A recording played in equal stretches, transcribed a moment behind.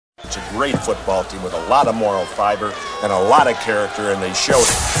great football team with a lot of moral fiber and a lot of character, and they showed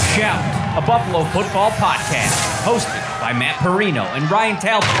it. Shout, a Buffalo football podcast, hosted by Matt Perino and Ryan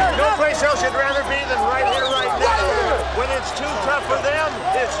Talbot. No place else you'd rather be than right here, right now. When it's too tough for them,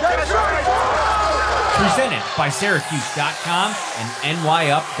 it's just right. Presented by Syracuse.com and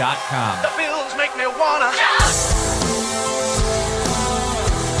NYUp.com. The Bills make me wanna.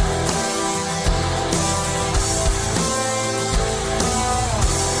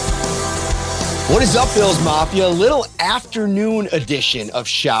 What is up, Bills Mafia? A little afternoon edition of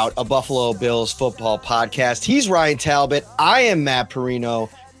Shout, a Buffalo Bills football podcast. He's Ryan Talbot. I am Matt Perino.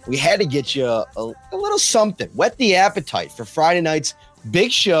 We had to get you a little something. Whet the appetite for Friday night's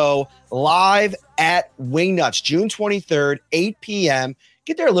big show live at Wingnuts, June 23rd, 8 p.m.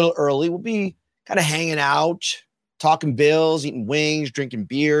 Get there a little early. We'll be kind of hanging out, talking Bills, eating wings, drinking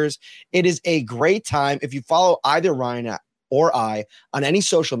beers. It is a great time. If you follow either Ryan or I on any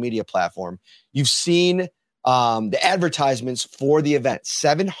social media platform, you've seen the advertisements for the event.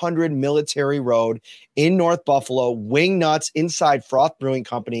 700 Military Road in North Buffalo, Wingnuts inside Froth Brewing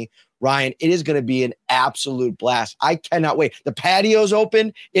Company. Ryan, it is going to be an absolute blast. I cannot wait. The patio's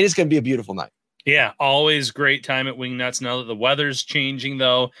open. It is going to be a beautiful night. Yeah, always great time at Wingnuts. Now that the weather's changing,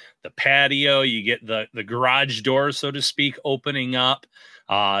 though, the patio, you get the garage door, so to speak, opening up.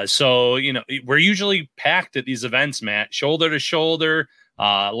 So, you know, we're usually packed at these events, Matt, shoulder to shoulder,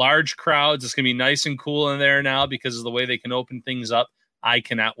 large crowds. It's going to be nice and cool in there now because of the way they can open things up. I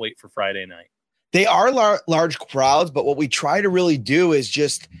cannot wait for Friday night. They are large crowds, but what we try to really do is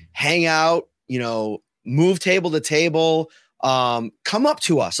just hang out, you know, move table to table, come up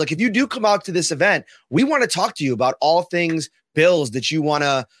to us. Like if you do come out to this event, we want to talk to you about all things Bills that you want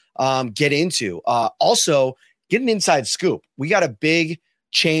to get into. Also, get an inside scoop. We got a big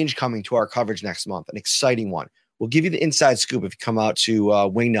change coming to our coverage next month, an exciting one. We'll give you the inside scoop if you come out to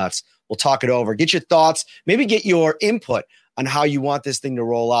Wingnuts. We'll talk it over, get your thoughts, maybe get your input on how you want this thing to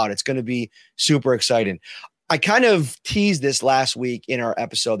roll out. It's going to be super exciting. I kind of teased this last week in our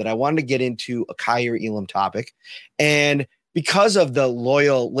episode that I wanted to get into a Kaiir Elam topic. And because of the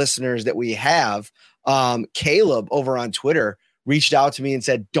loyal listeners that we have, Caleb over on Twitter reached out to me and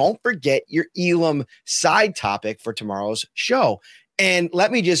said, don't forget your Elam side topic for tomorrow's show. And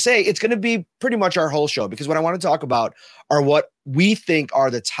let me just say, it's going to be pretty much our whole show, because what I want to talk about are what we think are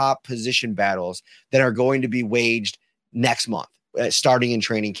the top position battles that are going to be waged next month, starting in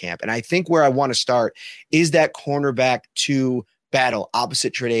training camp. And I think where I want to start is that cornerback 2 battle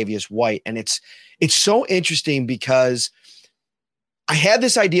opposite Tre'Davious White. And it's so interesting because I had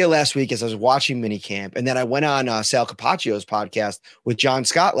this idea last week as I was watching minicamp, and then I went on Sal Capaccio's podcast with John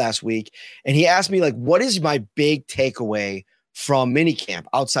Scott last week, and he asked me, like, what is my big takeaway from minicamp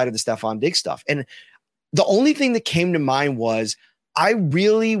outside of the Stephon Diggs stuff? And the only thing that came to mind was, I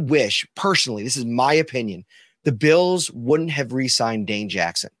really wish, personally, this is my opinion, the Bills wouldn't have re-signed Dane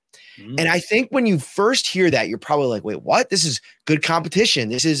Jackson. And I think when you first hear that, you're probably like, wait, what? This is good competition.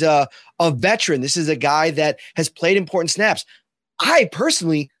 This is a veteran. This is a guy that has played important snaps. I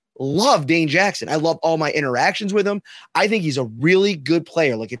personally love Dane Jackson. I love all my interactions with him. I think he's a really good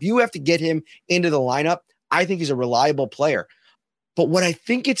player. Like if you have to get him into the lineup, I think he's a reliable player. But what I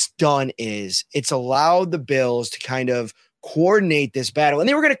think it's done is it's allowed the Bills to kind of coordinate this battle. And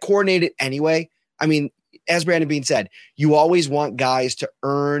they were going to coordinate it anyway. I mean, as Brandon Beane said, you always want guys to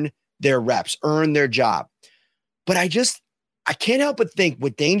earn their reps, earn their job. But I can't help but think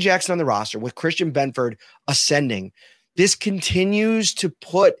with Dane Jackson on the roster, with Christian Benford ascending, this continues to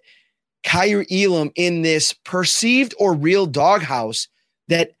put Kaiir Elam in this perceived or real doghouse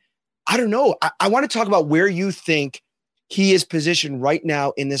that, I don't know. I want to talk about where you think he is positioned right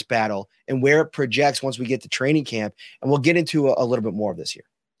now in this battle and where it projects once we get to training camp. And we'll get into a little bit more of this here.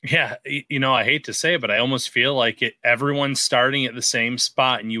 Yeah, you know, I hate to say it, but I almost feel like everyone's starting at the same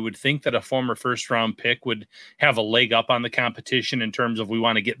spot, and you would think that a former first-round pick would have a leg up on the competition in terms of we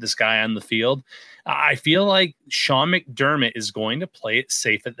want to get this guy on the field. I feel like Sean McDermott is going to play it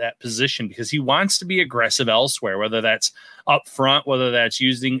safe at that position because he wants to be aggressive elsewhere, whether that's up front, whether that's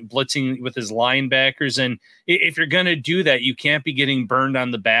blitzing with his linebackers. And if you're going to do that, you can't be getting burned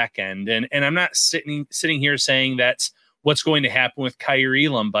on the back end. And I'm not sitting here saying that's what's going to happen with Kaiir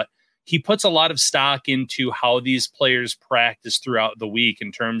Elam, but he puts a lot of stock into how these players practice throughout the week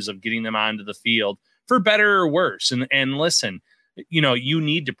in terms of getting them onto the field for better or worse. And listen, you know, you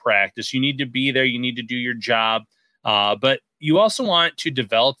need to practice, you need to be there, you need to do your job. But you also want to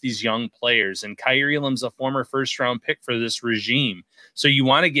develop these young players, and Kaiir Elam's a former first-round pick for this regime. So you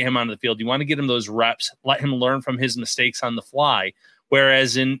want to get him on the field. You want to get him those reps, let him learn from his mistakes on the fly.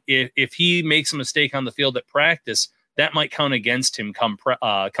 Whereas if he makes a mistake on the field at practice, that might count against him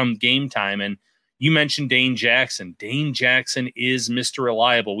come game time. And you mentioned Dane Jackson. Dane Jackson is Mr.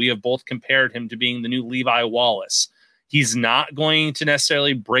 Reliable. We have both compared him to being the new Levi Wallace. He's not going to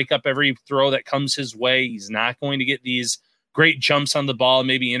necessarily break up every throw that comes his way. He's not going to get these great jumps on the ball,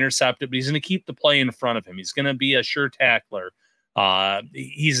 maybe intercept it, but he's going to keep the play in front of him. He's going to be a sure tackler.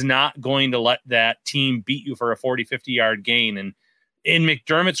 He's not going to let that team beat you for a 40, 50-yard gain. And in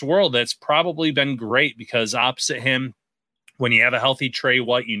McDermott's world, that's probably been great because opposite him, when you have a healthy Trey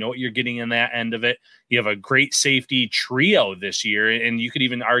White, you know what you're getting in that end of it. You have a great safety trio this year, and you could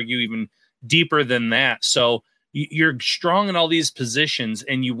even argue even deeper than that. So you're strong in all these positions,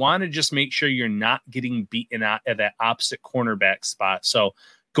 and you want to just make sure you're not getting beaten out at that opposite cornerback spot. So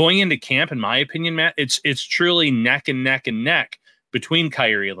going into camp, in my opinion, Matt, it's truly neck and neck and neck between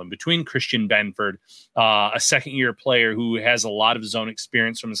Kaiir Elam, between Christian Benford, a second-year player who has a lot of zone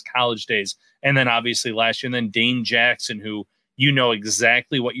experience from his college days, and then obviously last year, and then Dane Jackson, who you know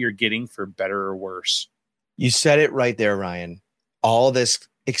exactly what you're getting for better or worse. You said it right there, Ryan. All this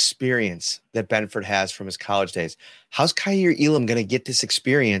experience that Benford has from his college days. How's Kaiir Elam going to get this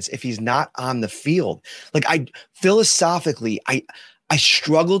experience if he's not on the field? Like, philosophically, I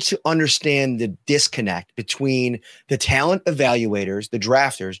struggle to understand the disconnect between the talent evaluators, the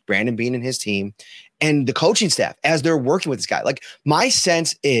drafters, Brandon Beane and his team, and the coaching staff as they're working with this guy. Like, my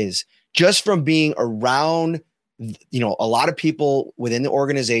sense is just from being around, a lot of people within the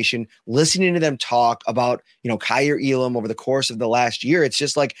organization, listening to them talk about, Kaiir Elam over the course of the last year, it's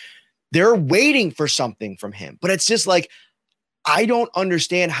just like they're waiting for something from him. But it's just like, I don't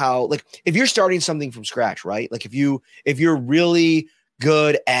understand how, like, if you're starting something from scratch, right? Like if you're really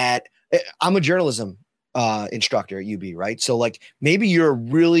good at, I'm a journalism instructor at UB, right? So like maybe you're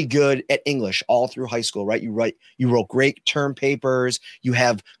really good at English all through high school, right? You wrote great term papers, you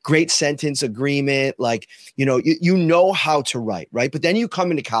have great sentence agreement, like, you know how to write, right? But then you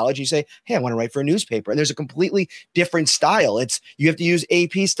come into college, you say, hey, I want to write for a newspaper. And there's a completely different style. You have to use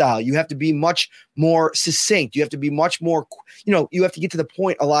AP style. You have to be much more succinct. You have to be much more, you have to get to the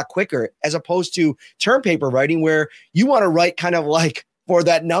point a lot quicker, as opposed to term paper writing where you want to write kind of like for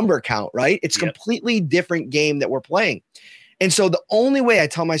that number count, right? It's completely different game that we're playing. And so the only way I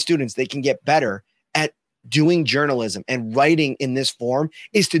tell my students they can get better at doing journalism and writing in this form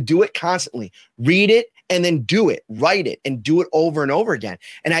is to do it constantly. Read it and then do it, write it and do it over and over again.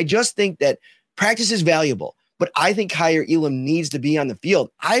 And I just think that practice is valuable, but I think Kaiir Elam needs to be on the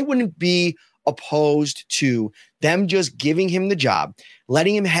field. I wouldn't be opposed to them just giving him the job,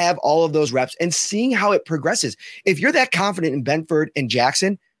 letting him have all of those reps and seeing how it progresses. If you're that confident in Benford and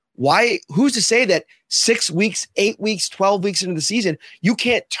Jackson, who's to say that 6 weeks, 8 weeks, 12 weeks into the season, you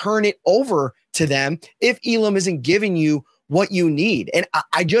can't turn it over to them if Elam isn't giving you what you need? And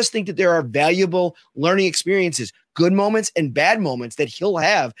I just think that there are valuable learning experiences, good moments and bad moments that he'll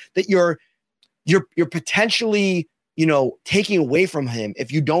have that you're potentially, taking away from him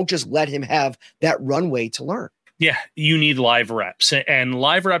if you don't just let him have that runway to learn. Yeah, you need live reps, and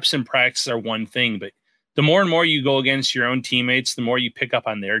live reps in practice are one thing, but the more and more you go against your own teammates, the more you pick up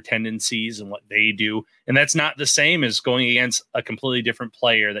on their tendencies and what they do. And that's not the same as going against a completely different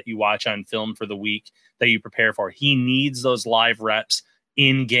player that you watch on film for the week that you prepare for. He needs those live reps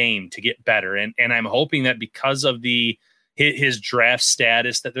in game to get better. And I'm hoping that because of his draft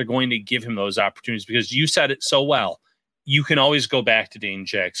status that they're going to give him those opportunities, because you said it so well. You can always go back to Dane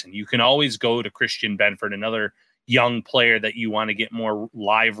Jackson. You can always go to Christian Benford, another young player that you want to get more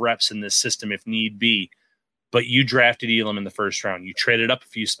live reps in this system if need be. But you drafted Elam in the first round. You traded up a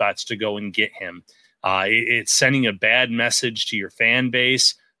few spots to go and get him. It's sending a bad message to your fan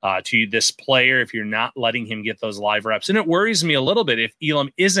base, to this player, if you're not letting him get those live reps. And it worries me a little bit if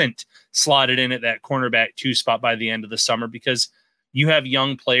Elam isn't slotted in at that cornerback 2 spot by the end of the summer, because you have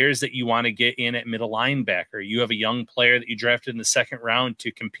young players that you want to get in at middle linebacker. You have a young player that you drafted in the second round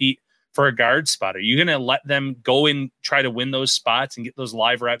to compete for a guard spot. Are you going to let them go and try to win those spots and get those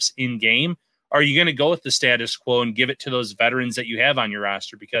live reps in game? Or are you going to go with the status quo and give it to those veterans that you have on your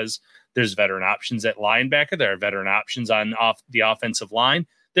roster? Because there's veteran options at linebacker. There are veteran options on the offensive line.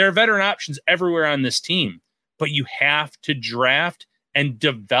 There are veteran options everywhere on this team. But you have to draft and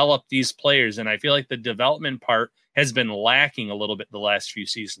develop these players. And I feel like the development part has been lacking a little bit the last few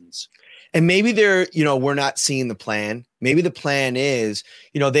seasons. And maybe we're not seeing the plan. Maybe the plan is,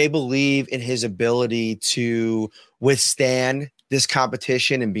 they believe in his ability to withstand this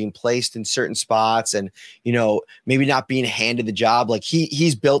competition and being placed in certain spots and, maybe not being handed the job. Like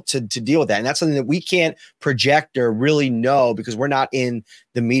he's built to deal with that. And that's something that we can't project or really know because we're not in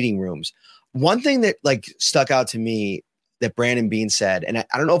the meeting rooms. One thing that stuck out to me that Brandon Beane said, and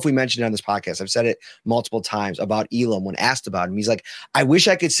I don't know if we mentioned it on this podcast. I've said it multiple times about Elam when asked about him. He's like, I wish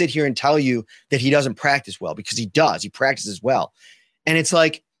I could sit here and tell you that he doesn't practice well, because he does. He practices well. And it's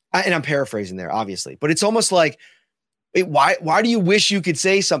like, and I'm paraphrasing there, obviously, but it's almost like, why do you wish you could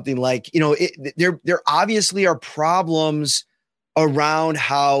say something like, there obviously are problems around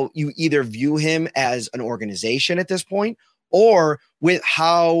how you either view him as an organization at this point, or with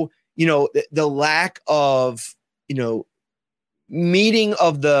how, the lack of, meeting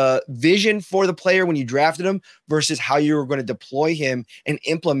of the vision for the player when you drafted him versus how you were going to deploy him and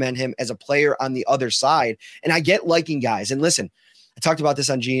implement him as a player on the other side. And I get liking guys. And listen, I talked about this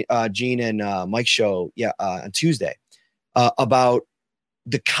on Gene and Mike's show on Tuesday about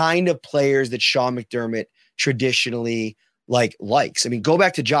the kind of players that Sean McDermott traditionally likes. I mean, go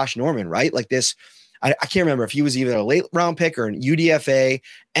back to Josh Norman, right? Like this, I can't remember if he was either a late round pick or an UDFA,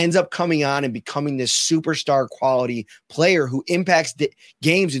 ends up coming on and becoming this superstar quality player who impacts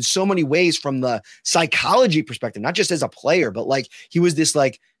games in so many ways from the psychology perspective, not just as a player, but like he was this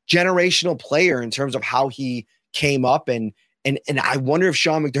like generational player in terms of how he came up. And I wonder if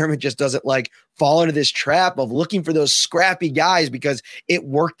Sean McDermott just doesn't like fall into this trap of looking for those scrappy guys because it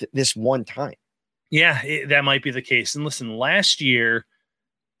worked this one time. Yeah, that might be the case. And listen, last year,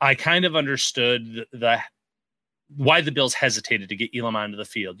 I kind of understood why the Bills hesitated to get Elam onto the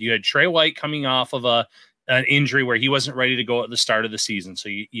field. You had Trey White coming off of an injury where he wasn't ready to go at the start of the season. So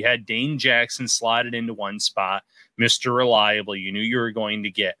you had Dane Jackson slotted into one spot, Mr. Reliable, you knew you were going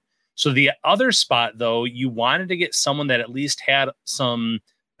to get. So the other spot, though, you wanted to get someone that at least had some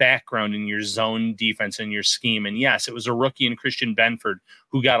background in your zone defense and your scheme. And yes, it was a rookie in Christian Benford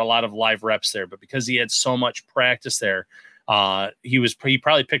who got a lot of live reps there, but because he had so much practice there, he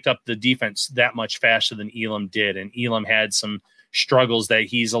probably picked up the defense that much faster than Elam did. And Elam had some struggles that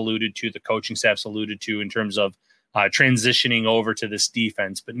he's alluded to, the coaching staff's alluded to in terms of transitioning over to this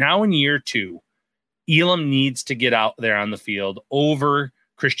defense. But now in year 2, Elam needs to get out there on the field over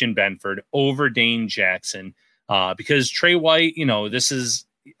Christian Benford, over Dane Jackson, because Trey White, this is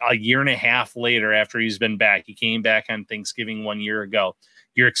a year and a half later after he's been back. He came back on Thanksgiving 1 year ago.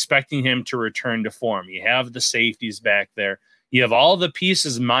 You're expecting him to return to form. You have the safeties back there. You have all the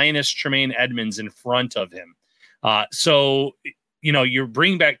pieces minus Tremaine Edmonds in front of him. So, you're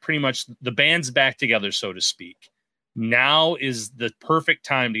bringing back pretty much the band's back together, so to speak. Now is the perfect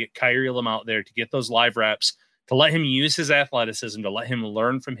time to get Kaiir Elam out there, to get those live reps, to let him use his athleticism, to let him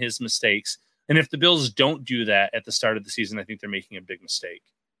learn from his mistakes. And if the Bills don't do that at the start of the season, I think they're making a big mistake.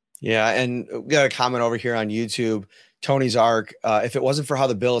 Yeah, and we got a comment over here on YouTube. Tony's Arc, if it wasn't for how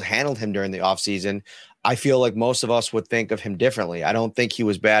the Bills handled him during the offseason, I feel like most of us would think of him differently. I don't think he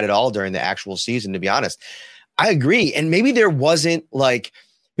was bad at all during the actual season, to be honest. I agree. And maybe there wasn't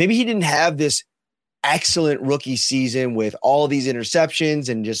maybe he didn't have this excellent rookie season with all these interceptions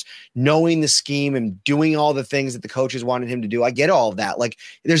and just knowing the scheme and doing all the things that the coaches wanted him to do. I get all of that. Like,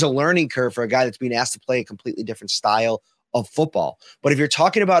 there's a learning curve for a guy that's being asked to play a completely different style of football. But if you're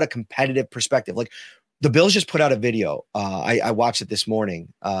talking about a competitive perspective, like the Bills just put out a video. I watched it this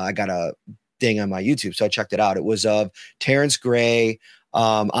morning. I got a ding on my YouTube, so I checked it out. It was of Terrence Gray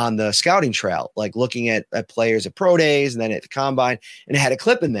on the scouting trail, like looking at players at pro days and then at the combine. And it had a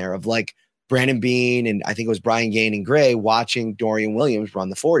clip in there of like Brandon Beane and I think it was Brian Gain and Gray watching Dorian Williams run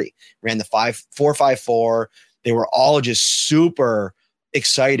the 40, ran the 4.54. They were all just super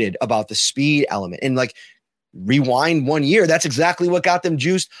excited about the speed element. And like, rewind 1 year, that's exactly what got them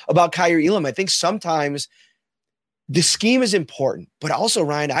juiced about Kaiir Elam. I think sometimes the scheme is important, but also,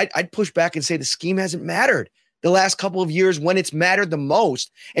 Ryan, I'd push back and say the scheme hasn't mattered the last couple of years when it's mattered the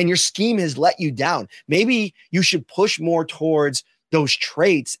most, and your scheme has let you down. Maybe you should push more towards those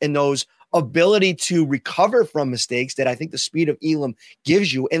traits and those ability to recover from mistakes that I think the speed of Elam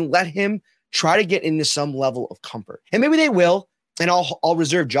gives you, and let him try to get into some level of comfort. And maybe they will. And I'll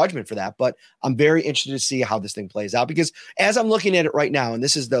reserve judgment for that, but I'm very interested to see how this thing plays out, because as I'm looking at it right now, and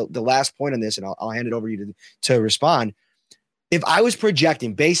this is the last point on this, and I'll hand it over to you to respond. If I was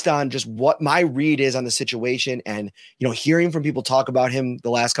projecting based on just what my read is on the situation and, hearing from people talk about him the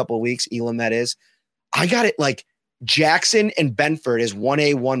last couple of weeks, Elam, that is, I got it like Jackson and Benford is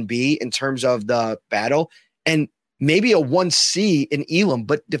 1A, 1B in terms of the battle, and maybe a 1C in Elam,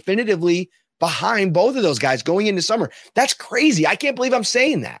 but definitively behind both of those guys going into summer. That's crazy. I can't believe I'm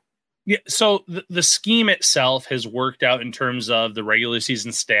saying that. Yeah. So the scheme itself has worked out in terms of the regular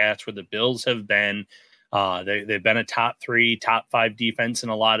season stats where the Bills have been, they've been a top 3, top 5 defense in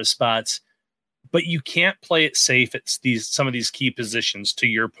a lot of spots, but you can't play it safe at some of these key positions. To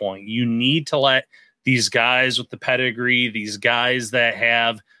your point, you need to let these guys with the pedigree, these guys that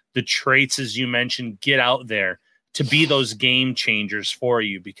have the traits, as you mentioned, get out there. to be those game changers for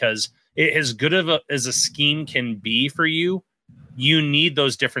you, because as good as a scheme can be for you, you need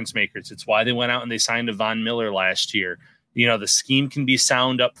those difference makers. It's why they went out and they signed a Von Miller last year. The scheme can be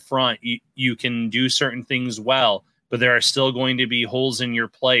sound up front. You can do certain things well, but there are still going to be holes in your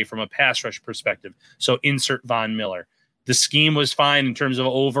play from a pass rush perspective. So insert Von Miller. The scheme was fine in terms of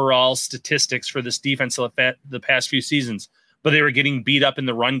overall statistics for this defense the past few seasons, but they were getting beat up in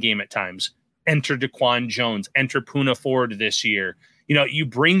the run game at times. Enter DeQuan Jones, enter Poona Ford this year. You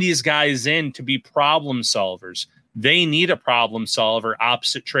bring these guys in to be problem solvers. They need a problem solver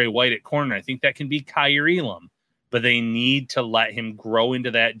opposite Trey White at corner. I think that can be Kaiir Elam, but they need to let him grow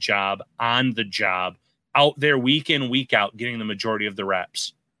into that job on the job, out there week in, week out, getting the majority of the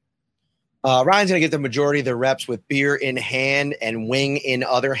reps. Ryan's going to get the majority of the reps with beer in hand and wing in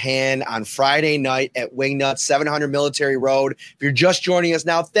other hand on Friday night at Wingnut, 700 Military Road. If you're just joining us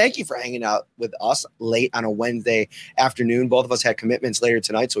now, thank you for hanging out with us late on a Wednesday afternoon. Both of us had commitments later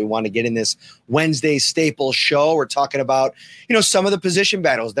tonight, so we want to get in this Wednesday staple show. We're talking about, some of the position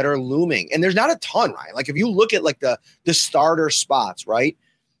battles that are looming. And there's not a ton, Ryan. Like if you look at like the starter spots, right?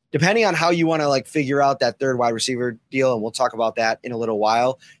 Depending on how you want to figure out that third wide receiver deal, and we'll talk about that in a little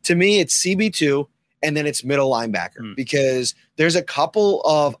while. To me, it's CB2 and then it's middle linebacker because there's a couple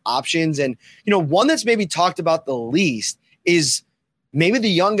of options. And, one that's maybe talked about the least is maybe the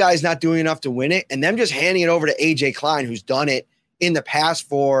young guy's not doing enough to win it and them just handing it over to AJ Klein, who's done it in the past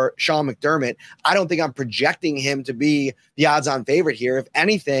for Sean McDermott. I don't think I'm projecting him to be the odds-on favorite here. If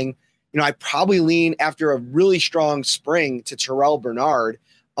anything, I probably lean after a really strong spring to Terrell Bernard.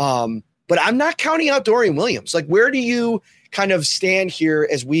 But I'm not counting out Dorian Williams. Like, where do you kind of stand here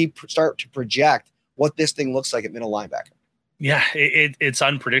as we start to project what this thing looks like at middle linebacker? Yeah, it's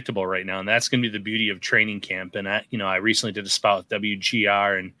unpredictable right now. And that's going to be the beauty of training camp. And I recently did a spot with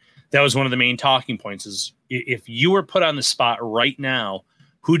WGR, and that was one of the main talking points is if you were put on the spot right now,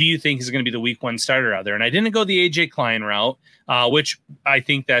 who do you think is going to be the week one starter out there? And I didn't go the AJ Klein route, which I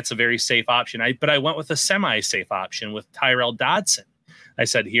think that's a very safe option. But I went with a semi-safe option with Tyrell Dodson. I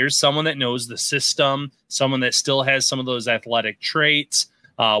said, here's someone that knows the system, someone that still has some of those athletic traits.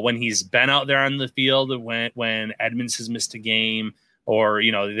 When he's been out there on the field, when Edmonds has missed a game, or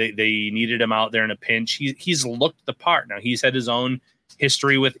they needed him out there in a pinch, he's looked the part. Now he's had his own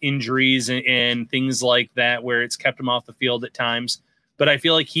history with injuries and things like that, where it's kept him off the field at times. But I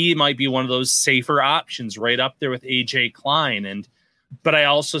feel like he might be one of those safer options right up there with AJ Klein. But I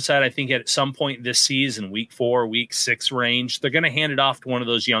also said, I think at some point this season, week 4, week 6 range, they're going to hand it off to one of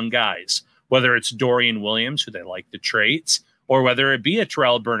those young guys, whether it's Dorian Williams, who they like the traits, or whether it be a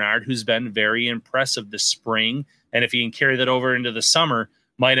Terrell Bernard, who's been very impressive this spring. And if he can carry that over into the summer,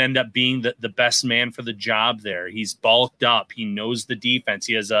 might end up being the best man for the job there. He's bulked up. He knows the defense.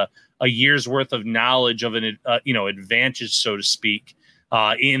 He has a year's worth of knowledge of an advantage, so to speak,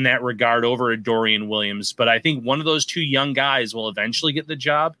 in that regard over a Dorian Williams. But I think one of those two young guys will eventually get the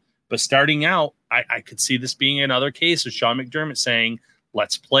job. But starting out, I could see this being another case of Sean McDermott saying,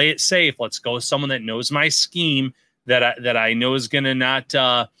 let's play it safe. Let's go with someone that knows my scheme, that I know is going to not,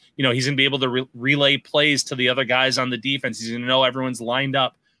 he's going to be able to relay plays to the other guys on the defense. He's going to know everyone's lined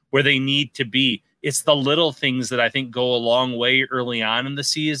up where they need to be. It's the little things that I think go a long way early on in the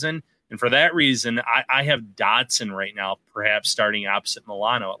season. And for that reason, I have Dodson right now, perhaps starting opposite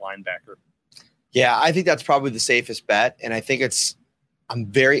Milano at linebacker. Yeah, I think that's probably the safest bet. And I think I'm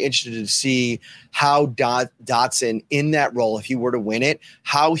very interested to see how Dodson in that role, if he were to win it,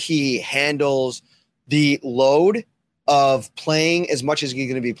 how he handles the load of playing as much as he's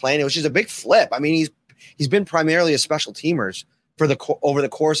going to be playing, which is a big flip. I mean, he's been primarily a special teamers over the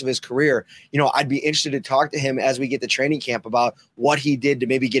course of his career. I'd be interested to talk to him as we get to training camp about what he did to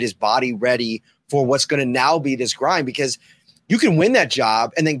maybe get his body ready for what's going to now be this grind, because you can win that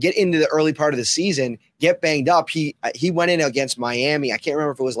job and then get into the early part of the season, get banged up. He went in against Miami. I can't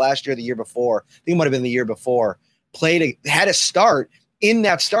remember if it was last year or the year before. I think it might've been the year before. Had a start. In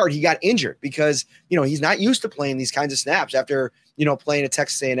that start, he got injured because, he's not used to playing these kinds of snaps after, playing at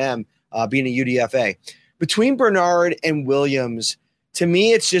Texas A&M, being a UDFA. Between Bernard and Williams, to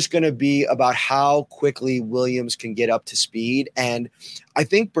me, it's just going to be about how quickly Williams can get up to speed. And I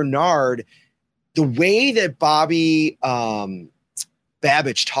think Bernard, the way that Bobby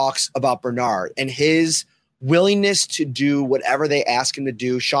Babbage talks about Bernard and his willingness to do whatever they ask him to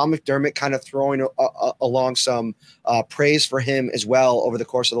do, Sean McDermott kind of throwing along some praise for him as well over the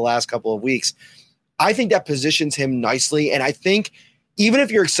course of the last couple of weeks, I think that positions him nicely. And I think even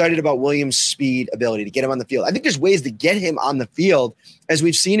if you're excited about Williams' speed ability to get him on the field, I think there's ways to get him on the field, as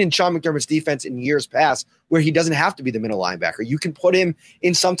we've seen in Sean McDermott's defense in years past, where he doesn't have to be the middle linebacker. You can put him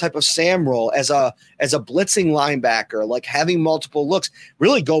in some type of Sam role as a blitzing linebacker, like having multiple looks,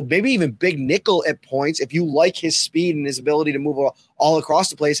 really go maybe even big nickel at points. If you like his speed and his ability to move all across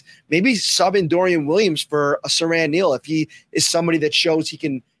the place, maybe sub in Dorian Williams for a Saran Neal if he is somebody that shows he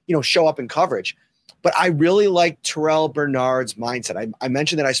can, show up in coverage. But I really like Terrell Bernard's mindset. I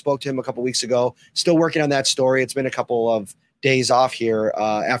mentioned that I spoke to him a couple weeks ago, still working on that story. It's been a couple of days off here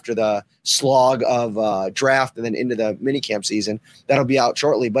after the slog of draft and then into the minicamp season. That'll be out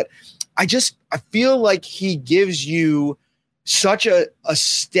shortly. But I feel like he gives you such a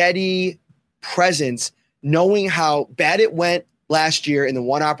steady presence, knowing how bad it went last year in the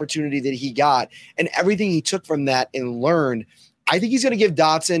one opportunity that he got and everything he took from that and learned. I think he's going to give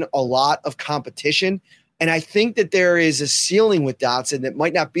Dotson a lot of competition. And I think that there is a ceiling with Dotson that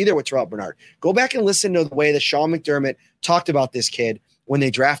might not be there with Terrell Bernard. Go back and listen to the way that Sean McDermott talked about this kid when they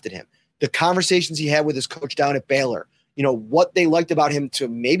drafted him, the conversations he had with his coach down at Baylor, what they liked about him to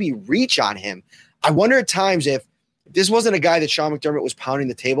maybe reach on him. I wonder at times if this wasn't a guy that Sean McDermott was pounding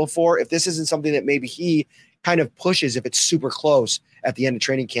the table for, if this isn't something that maybe he kind of pushes if it's super close at the end of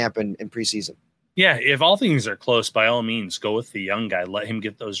training camp and preseason. Yeah, if all things are close, by all means, go with the young guy. Let him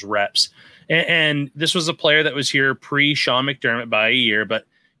get those reps. And this was a player that was here pre-Sean McDermott by a year. But,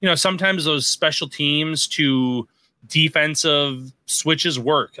 sometimes those special teams to defensive switches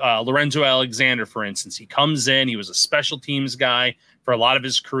work. Lorenzo Alexander, for instance, he comes in. He was a special teams guy for a lot of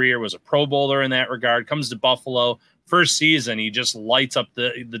his career, was a Pro Bowler in that regard, comes to Buffalo. First season, he just lights up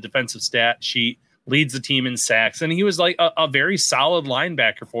the defensive stat sheet, leads the team in sacks, and he was like a very solid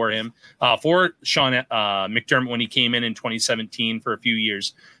linebacker for him, for Sean McDermott when he came in 2017 for a few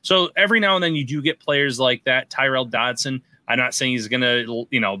years. So every now and then you do get players like that. Tyrell Dodson, I'm not saying he's going to,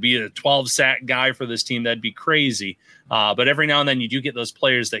 be a 12-sack guy for this team. That'd be crazy. But every now and then you do get those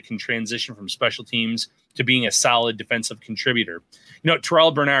players that can transition from special teams to being a solid defensive contributor.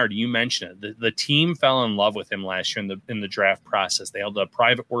 Terrell Bernard, you mentioned it. The team fell in love with him last year in the draft process. They held a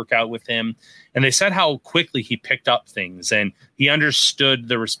private workout with him, and they said how quickly he picked up things and he understood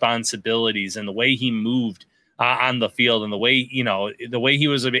the responsibilities and the way he moved on the field and the way he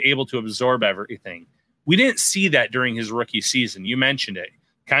was able to absorb everything. We didn't see that during his rookie season. You mentioned it.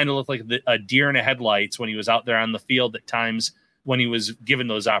 Kind of looked like a deer in the headlights when he was out there on the field at times when he was given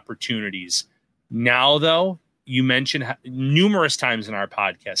those opportunities. Now, though, you mentioned numerous times in our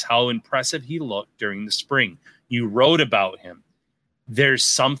podcast how impressive he looked during the spring. You wrote about him. There's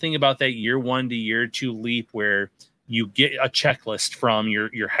something about that year 1 to year 2 leap where you get a checklist from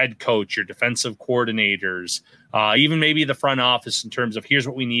your head coach, your defensive coordinators, even maybe the front office in terms of here's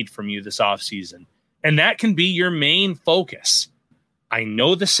what we need from you this offseason. And that can be your main focus. I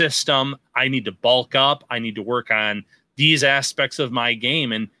know the system. I need to bulk up. I need to work on these aspects of my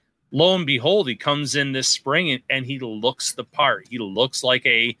game. And lo and behold, he comes in this spring and he looks the part. He looks like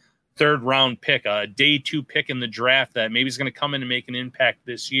a third-round pick, a day 2 pick in the draft that maybe is going to come in and make an impact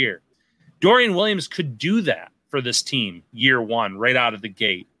this year. Dorian Williams could do that for this team year 1, right out of the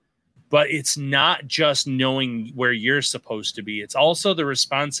gate. But it's not just knowing where you're supposed to be. It's also the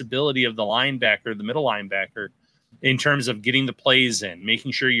responsibility of the linebacker, the middle linebacker, in terms of getting the plays in,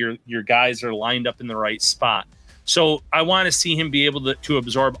 making sure your guys are lined up in the right spot. So I want to see him be able to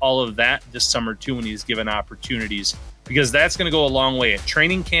absorb all of that this summer too when he's given opportunities, because that's going to go a long way at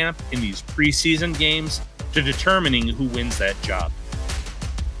training camp, in these preseason games, to determining who wins that job.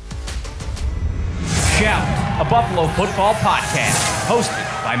 Shout, a Buffalo football podcast,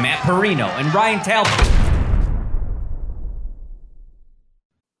 hosted by Matt Perino and Ryan Talbot.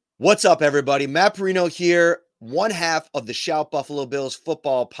 What's up, everybody? Matt Perino here, one half of the Shout Buffalo Bills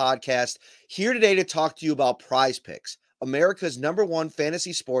football podcast, here today to talk to you about Prize Picks, America's #1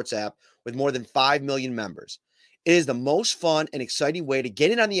 fantasy sports app with more than 5 million members. It is the most fun and exciting way to get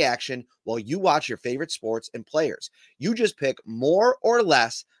in on the action while you watch your favorite sports and players. You just pick more or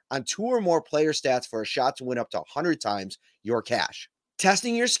less on 2 or more player stats for a shot to win up to 100 times your cash.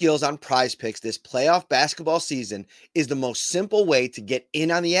 Testing your skills on Prize Picks this playoff basketball season is the most simple way to get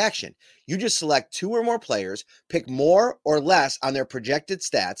in on the action. You just select 2 or more players, pick more or less on their projected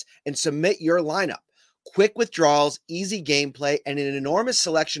stats, and submit your lineup. Quick withdrawals, easy gameplay, and an enormous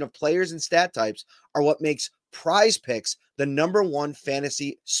selection of players and stat types are what makes Prize Picks the #1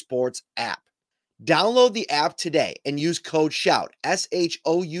 fantasy sports app. Download the app today and use code SHOUT,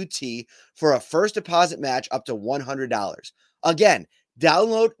 SHOUT, for a first deposit match up to $100. Again,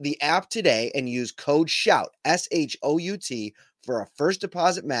 download the app today and use code SHOUT, SHOUT, for a first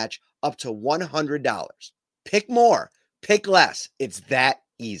deposit match up to $100. Pick more, Pick less. It's that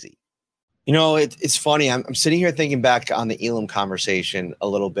easy. You know, it's funny. I'm sitting here thinking back on the Elam conversation a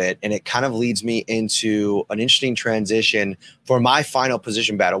little bit, and it kind of leads me into an interesting transition for my final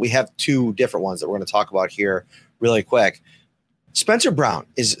position battle. We have two different ones that we're going to talk about here really quick. Spencer Brown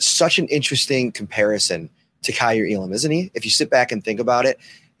is such an interesting comparison to Kaiir Elam, isn't he? If you sit back and think about it,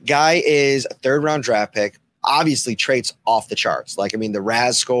 guy is a third-round draft pick, obviously traits off the charts. Like, I mean, the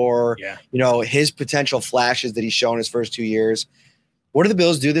RAS score, his potential flashes that he's shown his first 2 years. What do the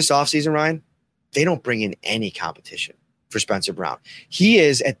Bills do this offseason, Ryan? They don't bring in any competition for Spencer Brown. He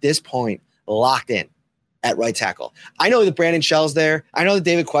is, at this point, locked in at right tackle. I know that Brandon Shell's there. I know that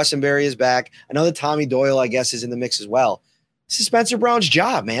David Questenberry is back. I know that Tommy Doyle, I guess, is in the mix as well. This is Spencer Brown's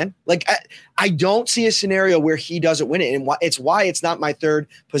job, man. Like, I don't see a scenario where he doesn't win it. And it's why it's not my third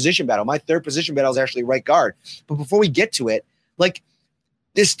position battle. My third position battle is actually right guard. But before we get to it, like,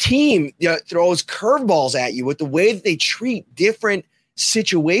 this team throws curveballs at you with the way that they treat different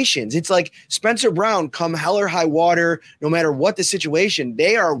situations. It's like Spencer Brown, come hell or high water, no matter what the situation,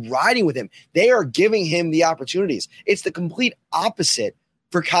 they are riding with him. They are giving him the opportunities. It's the complete opposite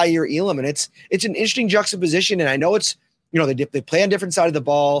for Kaiir Elam. And it's an interesting juxtaposition. And I know it's, they play on different side of the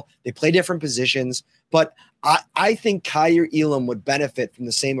ball. They play different positions. But I think Kaiir Elam would benefit from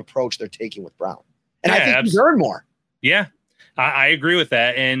the same approach they're taking with Brown. And I think he's earned more. Yeah, I agree with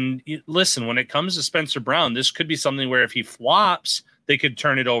that. And listen, when it comes to Spencer Brown, this could be something where if he flops, they could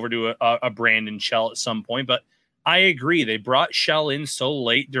turn it over to a Brandon Shell at some point. But I agree. They brought Shell in so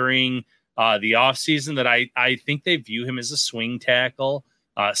late during the offseason that I think they view him as a swing tackle,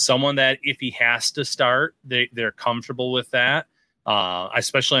 someone that if he has to start, they're comfortable with that,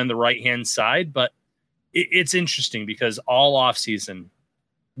 especially on the right-hand side. But it's interesting because all offseason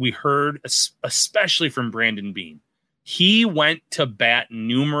we heard, especially from Brandon Beane, he went to bat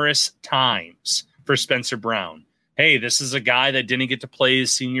numerous times for Spencer Brown. Hey, this is a guy that didn't get to play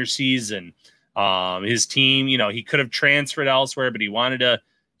his senior season. His team, he could have transferred elsewhere, but he wanted to,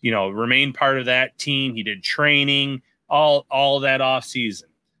 remain part of that team. He did training, all that offseason.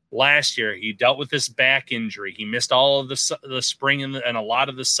 Last year, he dealt with this back injury. He missed all of the spring and a lot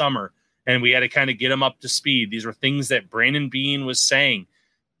of the summer, and we had to kind of get him up to speed. These were things that Brandon Beane was saying.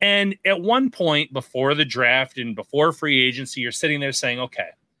 And at one point before the draft and before free agency, you're sitting there saying, okay,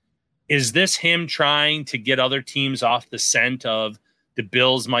 is this him trying to get other teams off the scent of the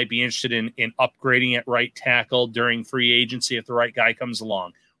Bills might be interested in upgrading at right tackle during free agency if the right guy comes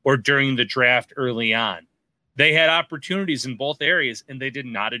along, or during the draft early on? They had opportunities in both areas, and they did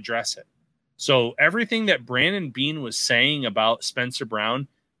not address it. So everything that Brandon Beane was saying about Spencer Brown,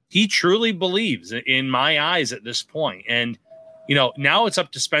 he truly believes, in my eyes at this point. And, now it's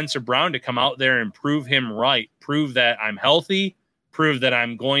up to Spencer Brown to come out there and prove him right, prove that I'm healthy, prove that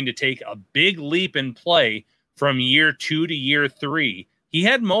I'm going to take a big leap in play from year 2 to year 3. He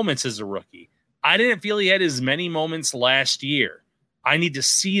had moments as a rookie. I didn't feel he had as many moments last year. I need to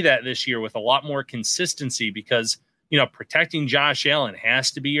see that this year with a lot more consistency because, protecting Josh Allen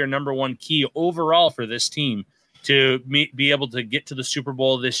has to be your number one key overall for this team to be able to get to the Super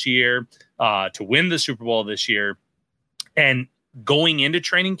Bowl this year, to win the Super Bowl this year. And going into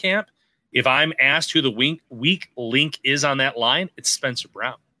training camp, if I'm asked who the weak link is on that line, it's Spencer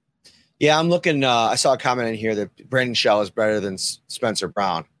Brown. Yeah, I'm looking. I saw a comment in here that Brandon Shell is better than Spencer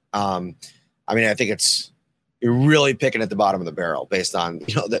Brown. I think you're really picking at the bottom of the barrel based on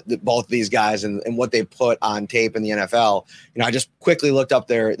both these guys and what they put on tape in the NFL. I just quickly looked up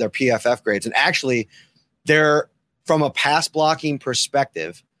their PFF grades, and actually, they're from a pass blocking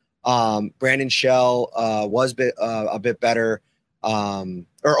perspective. Brandon Shell was a bit better.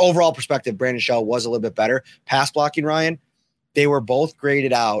 Or overall perspective, Brandon Shell was a little bit better. Pass blocking, Ryan, they were both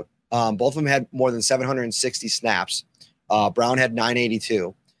graded out. Both of them had more than 760 snaps. Brown had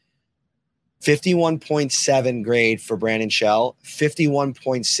 982. 51.7 grade for Brandon Shell,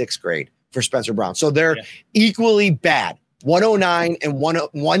 51.6 grade for Spencer Brown. So they're equally bad. 109 and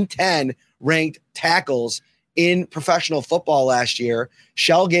 110 ranked tackles in professional football last year.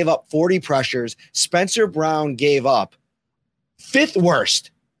 Shell gave up 40 pressures. Spencer Brown gave up fifth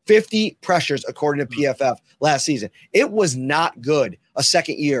worst, 50 pressures, according to PFF last season. It was not good a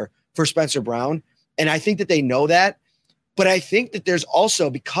second year for Spencer Brown. And I think that they know that. But I think that there's also,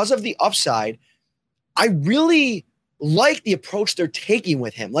 because of the upside, I really like the approach they're taking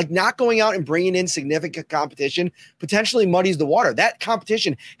with him. Like, not going out and bringing in significant competition potentially muddies the water. That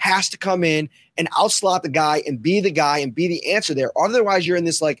competition has to come in and outslot the guy and be the answer there. Otherwise, you're in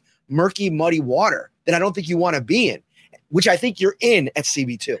this like murky, muddy water that I don't think you want to be in, which I think you're in at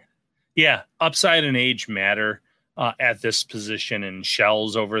CB2. Yeah, upside and age matter at this position, and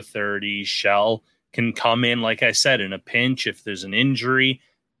Shell's over 30. Shell can come in, like I said, in a pinch. If there's an injury,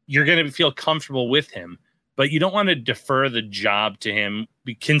 you're going to feel comfortable with him. But you don't want to defer the job to him,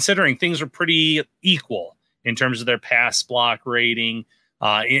 considering things are pretty equal in terms of their pass block rating.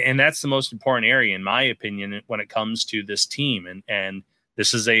 And that's the most important area, in my opinion, when it comes to this team. And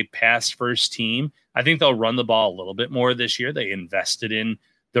this is a pass-first team. I think they'll run the ball a little bit more this year. They invested in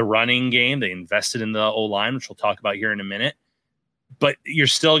the running game. They invested in the O-line, which we'll talk about here in a minute. But you're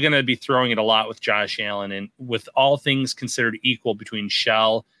still going to be throwing it a lot with Josh Allen. And with all things considered equal between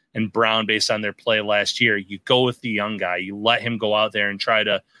Shell and Brown based on their play last year, you go with the young guy. You let him go out there and try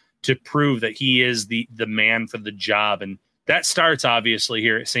to prove that he is the man for the job. And that starts, obviously,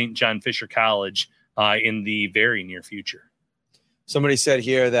 here at St. John Fisher College in the very near future. Somebody said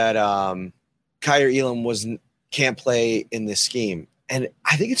here that Kaiir Elam can't play in this scheme. And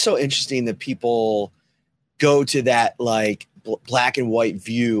I think it's so interesting that people go to that like black and white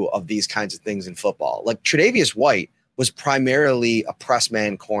view of these kinds of things in football. Like Tre'Davious White was primarily a press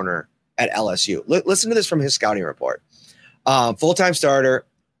man corner at LSU. Listen to this from his scouting report. Full-time starter,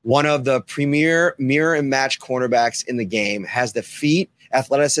 one of the premier mirror and match cornerbacks in the game, has the feet,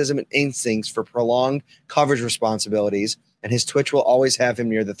 athleticism, and instincts for prolonged coverage responsibilities, and his twitch will always have him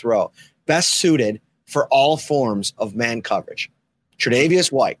near the throw. Best suited for all forms of man coverage.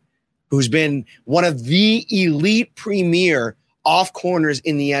 Tre'Davious White, who's been one of the elite premier off corners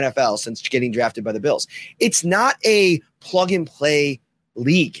in the NFL since getting drafted by the Bills. It's not a plug and play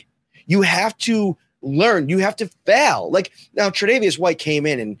league. You have to learn. You have to fail. Like now, Tre'Davious White came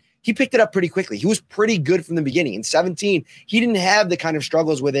in and he picked it up pretty quickly. He was pretty good from the beginning. In 17, he didn't have the kind of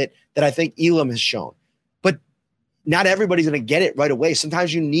struggles with it that I think Elam has shown. But not everybody's going to get it right away.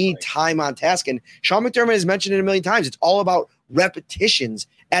 Sometimes you need time on task. And Sean McDermott has mentioned it a million times. It's all about repetitions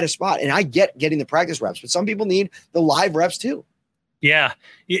at a spot. And I get getting the practice reps, but some people need the live reps too. Yeah.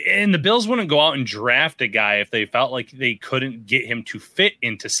 And the Bills wouldn't go out and draft a guy if they felt like they couldn't get him to fit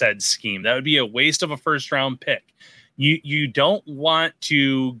into said scheme. That would be a waste of a first round pick. You don't want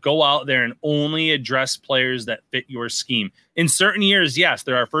to go out there and only address players that fit your scheme. In certain years, yes,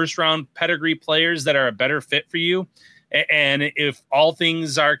 there are first round pedigree players that are a better fit for you. And if all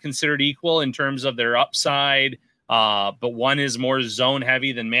things are considered equal in terms of their upside, but one is more zone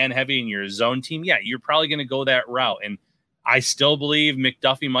heavy than man heavy in your zone team, yeah, you're probably going to go that route. And I still believe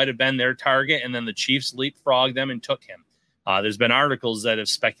McDuffie might have been their target, and then the Chiefs leapfrogged them and took him. There's been articles that have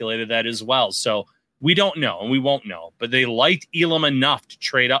speculated that as well. So we don't know, and we won't know. But they liked Elam enough to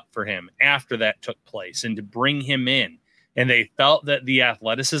trade up for him after that took place and to bring him in. And they felt that the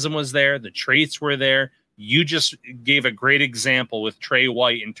athleticism was there, the traits were there. You just gave a great example with Trey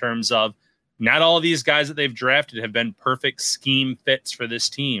White in terms of not all of these guys that they've drafted have been perfect scheme fits for this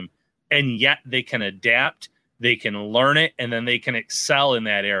team, and yet they can adapt. They can learn it, and then they can excel in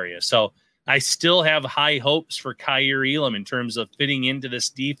that area. So I still have high hopes for Kaiir Elam in terms of fitting into this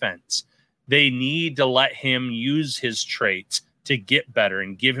defense. They need to let him use his traits to get better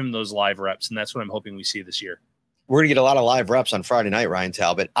and give him those live reps, and that's what I'm hoping we see this year. We're going to get a lot of live reps on Friday night, Ryan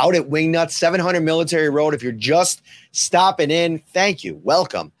Talbot, out at Wingnut, 700 Military Road. If you're just stopping in, thank you.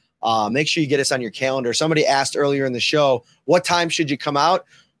 Welcome. Make sure you get us on your calendar. Somebody asked earlier in the show, what time should you come out?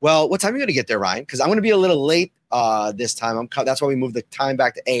 Well, what time are you going to get there, Ryan? Because I'm going to be a little late this time. That's why we moved the time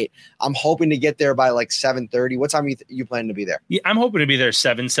back to 8. I'm hoping to get there by like 7:30. What time are you planning to be there? Yeah, I'm hoping to be there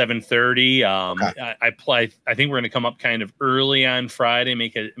 7:30. Okay. I think we're going to come up kind of early on Friday,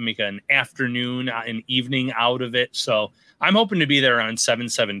 make an afternoon, an evening out of it. So I'm hoping to be there around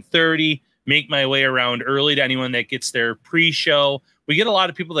 7:30. Make my way around early to anyone that gets there pre-show. We get a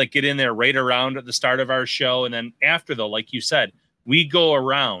lot of people that get in there right around at the start of our show, and then after, though, like you said, we go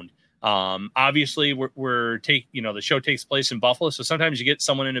around. Obviously, the show takes place in Buffalo, so sometimes you get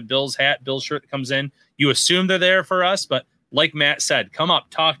someone in a Bills hat, Bills shirt that comes in. You assume they're there for us, but like Matt said, come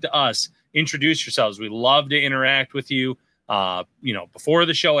up, talk to us, introduce yourselves. We love to interact with you. Before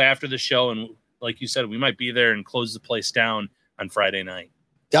the show, after the show, and like you said, we might be there and close the place down on Friday night.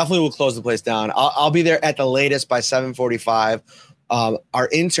 Definitely, will close the place down. I'll be there at the latest by 7:45. Our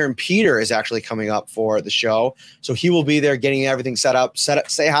intern Peter is actually coming up for the show, so he will be there getting everything set up.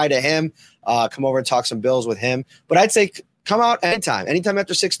 Say hi to him. Come over and talk some Bills with him. But I'd say come out anytime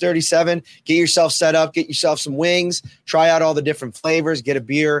after 6:37. Get yourself set up. Get yourself some wings. Try out all the different flavors. Get a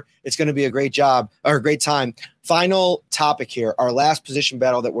beer. It's going to be a great time. Final topic here. Our last position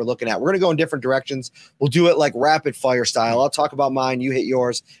battle that we're looking at. We're going to go in different directions. We'll do it like rapid fire style. I'll talk about mine. You hit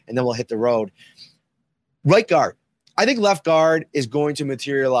yours, and then we'll hit the road. Right guard. I think left guard is going to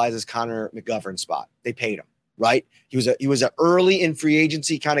materialize as Connor McGovern's spot. They paid him. right? He was an early in free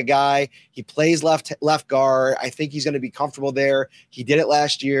agency kind of guy. He plays left guard. I think he's going to be comfortable there. He did it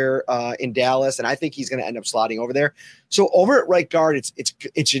last year in Dallas, and I think he's going to end up slotting over there. So over at right guard, it's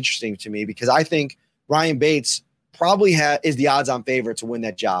interesting to me because I think Ryan Bates probably is the odds-on favorite to win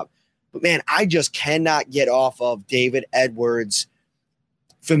that job. But man, I just cannot get off of David Edwards'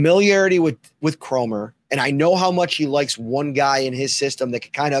 familiarity with Cromer. And I know how much he likes one guy in his system that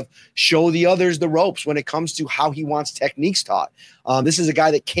can kind of show the others the ropes when it comes to how he wants techniques taught. This is a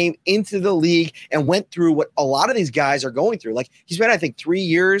guy that came into the league and went through what a lot of these guys are going through. Like he's been, I think,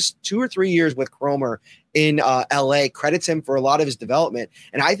 2 or 3 years with Cromer in LA, credits him for a lot of his development.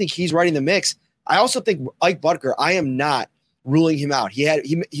 And I think he's right in the mix. I also think Ike Butker, I am not ruling him out.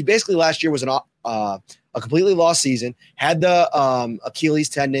 He basically last year was a completely lost season, had the Achilles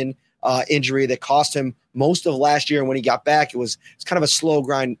tendon injury that cost him most of last year. And when he got back, it's kind of a slow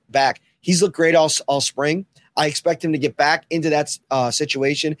grind back. He's looked great all spring. I expect him to get back into that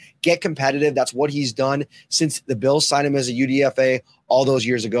situation, get competitive. That's what he's done since the Bills signed him as a UDFA all those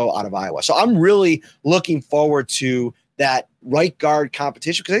years ago out of Iowa. So I'm really looking forward to that right guard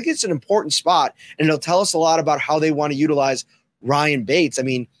competition because I think it's an important spot, and it'll tell us a lot about how they want to utilize Ryan Bates. I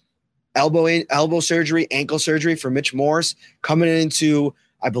mean, elbow surgery, ankle surgery for Mitch Morse coming into,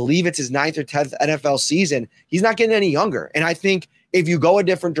 I believe it's his 9th or 10th NFL season. He's not getting any younger. And I think if you go a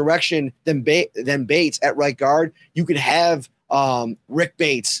different direction than Bates at right guard, you could have Rick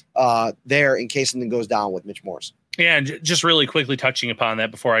Bates there in case something goes down with Mitch Morse. Yeah, and just really quickly touching upon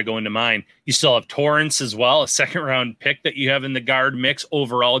that before I go into mine, you still have Torrance as well, a second-round pick that you have in the guard mix,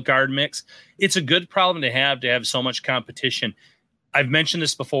 overall guard mix. It's a good problem to have so much competition. I've mentioned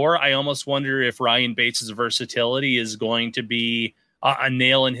this before. I almost wonder if Ryan Bates' versatility is going to be a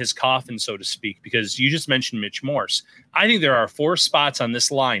nail in his coffin, so to speak, because you just mentioned Mitch Morse. I think there are 4 spots on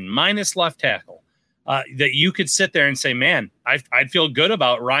this line, minus left tackle, that you could sit there and say, man, I'd feel good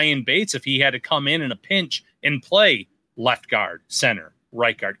about Ryan Bates if he had to come in a pinch and play left guard, center,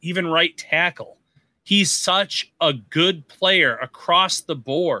 right guard, even right tackle. He's such a good player across the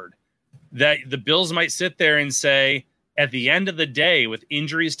board that the Bills might sit there and say, at the end of the day, with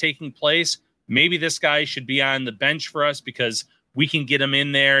injuries taking place, maybe this guy should be on the bench for us because we can get him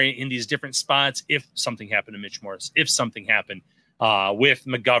in there in these different spots if something happened to Mitch Morse, if something happened with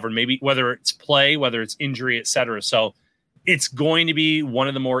McGovern, maybe whether it's play, whether it's injury, etc. So it's going to be one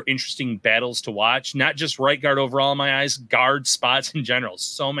of the more interesting battles to watch, not just right guard overall in my eyes, guard spots in general.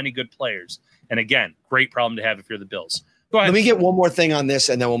 So many good players. And again, great problem to have if you're the Bills. Go ahead. Let me get one more thing on this,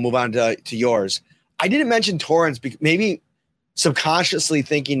 and then we'll move on to yours. I didn't mention Torrance, maybe subconsciously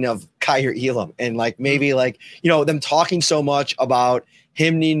thinking of Kaiir Elam and maybe them talking so much about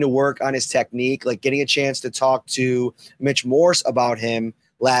him needing to work on his technique, like getting a chance to talk to Mitch Morse about him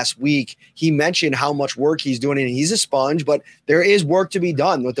last week. He mentioned how much work he's doing, and he's a sponge, but there is work to be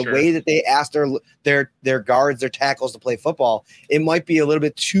done with the way that they ask their guards, their tackles to play football. It might be a little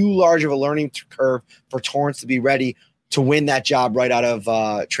bit too large of a learning curve for Torrance to be ready to win that job right out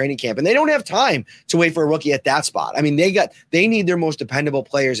of training camp. And they don't have time to wait for a rookie at that spot. I mean, they need their most dependable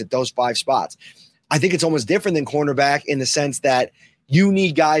players at those 5 spots. I think it's almost different than cornerback in the sense that you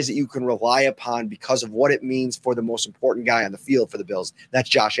need guys that you can rely upon because of what it means for the most important guy on the field for the Bills. That's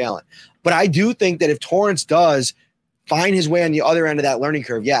Josh Allen. But I do think that if Torrance does find his way on the other end of that learning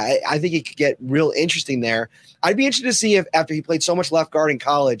curve, I think it could get real interesting there. I'd be interested to see if after he played so much left guard in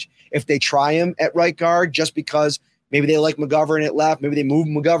college, if they try him at right guard just because maybe they like McGovern at left. Maybe they move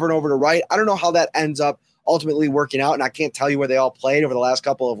McGovern over to right. I don't know how that ends up ultimately working out, and I can't tell you where they all played over the last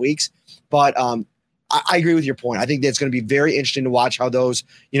couple of weeks. But I agree with your point. I think that it's going to be very interesting to watch how those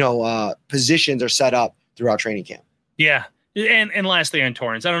positions are set up throughout training camp. Yeah, and lastly on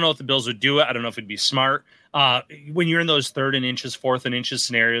Torrance, I don't know if the Bills would do it. I don't know if it'd be smart. When you're in those 3rd and inches, 4th and inches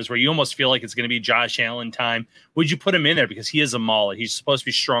scenarios where you almost feel like it's going to be Josh Allen time, would you put him in there because he is a mauler? He's supposed to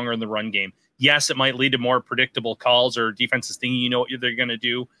be stronger in the run game. Yes, it might lead to more predictable calls or defenses thinking what they're going to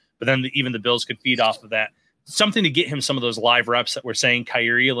do, but then even the Bills could feed off of that. Something to get him some of those live reps that we're saying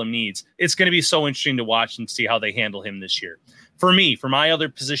Kaiir Elam needs. It's going to be so interesting to watch and see how they handle him this year. For me, for my other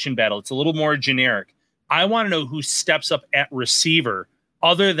position battle, it's a little more generic. I want to know who steps up at receiver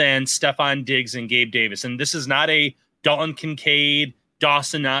other than Stephon Diggs and Gabe Davis. And this is not a Dalton Kincaid,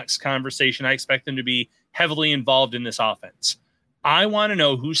 Dawson Knox conversation. I expect them to be heavily involved in this offense. I want to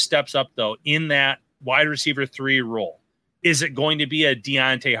know who steps up, though, in that wide receiver 3 role. Is it going to be a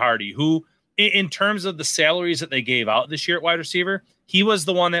Deontay Hardy, who, in terms of the salaries that they gave out this year at wide receiver, he was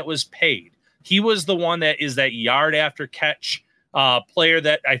the one that was paid. He was the one that is that yard after catch player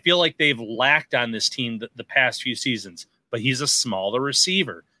that I feel like they've lacked on this team the past few seasons. But he's a smaller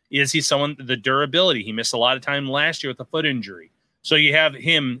receiver. Is he someone, the durability? He missed a lot of time last year with a foot injury. So you have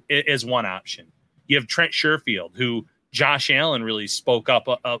him as one option. You have Trent Sherfield, who Josh Allen really spoke up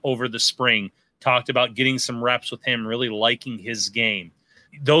over the spring, talked about getting some reps with him, really liking his game.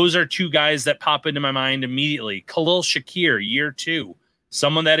 Those are two guys that pop into my mind immediately. Khalil Shakir, year 2,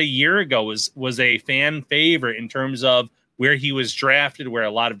 someone that a year ago was a fan favorite in terms of where he was drafted, where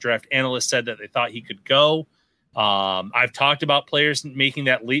a lot of draft analysts said that they thought he could go. I've talked about players making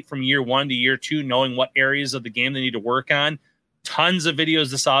that leap from year 1 to year 2, knowing what areas of the game they need to work on. Tons of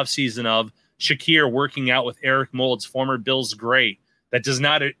videos this offseason of Shakir working out with Eric Moulds, former Bills great. That does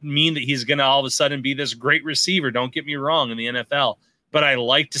not mean that he's going to all of a sudden be this great receiver. Don't get me wrong, in the NFL. But I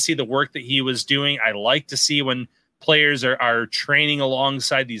like to see the work that he was doing. I like to see when players are training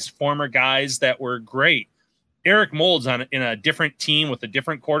alongside these former guys that were great. Eric Moulds in a different team with a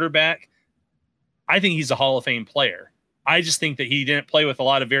different quarterback, I think he's a Hall of Fame player. I just think that he didn't play with a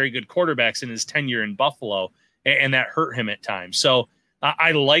lot of very good quarterbacks in his tenure in Buffalo, and that hurt him at times. So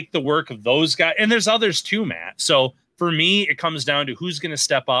I like the work of those guys. And there's others too, Matt. So for me, it comes down to who's going to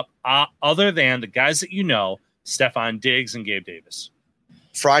step up other than the guys that you know, Stephon Diggs and Gabe Davis.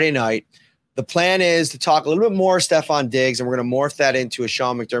 Friday night, the plan is to talk a little bit more Stephon Diggs, and we're going to morph that into a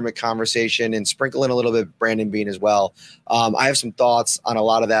Sean McDermott conversation and sprinkle in a little bit Brandon Beane as well. I have some thoughts on a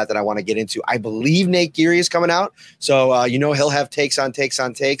lot of that I want to get into. I believe Nate Geary is coming out, so he'll have takes on takes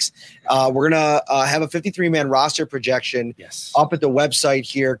on takes. We're going to have a 53-man roster projection up at the website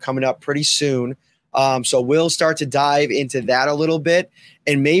here coming up pretty soon. So we'll start to dive into that a little bit,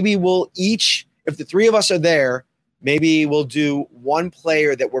 and maybe we'll each, if the three of us are there, maybe we'll do one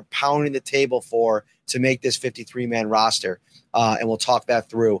player that we're pounding the table for to make this 53-man roster, and we'll talk that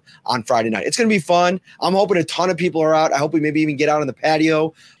through on Friday night. It's going to be fun. I'm hoping a ton of people are out. I hope we maybe even get out on the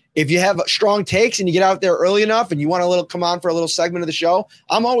patio. If you have strong takes and you get out there early enough and you want to come on for a little segment of the show,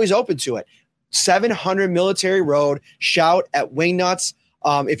 I'm always open to it. 700 Military Road, shout at Wingnuts.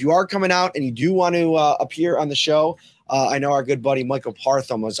 If you are coming out and you do want to appear on the show, I know our good buddy Michael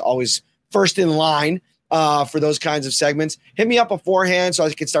Partham was always first in line for those kinds of segments. Hit me up beforehand so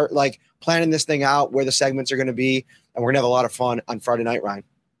I can start planning this thing out, where the segments are going to be, and we're going to have a lot of fun on Friday night, Ryan.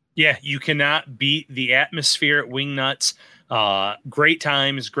 Yeah, you cannot beat the atmosphere at Wingnuts. Great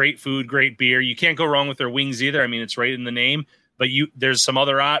times, great food, great beer. You can't go wrong with their wings either. I mean, it's right in the name, but there's some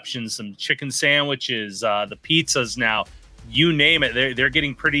other options, some chicken sandwiches, the pizzas now. You name it, they're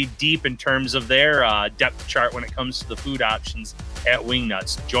getting pretty deep in terms of their depth chart when it comes to the food options at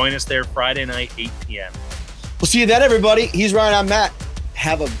Wingnuts. Join us there Friday night, 8 p.m. We'll see you then, everybody. He's Ryan, I'm Matt.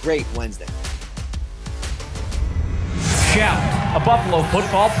 Have a great Wednesday. Shout, a Buffalo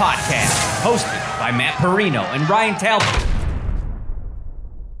football podcast, hosted by Matt Perino and Ryan Talbot.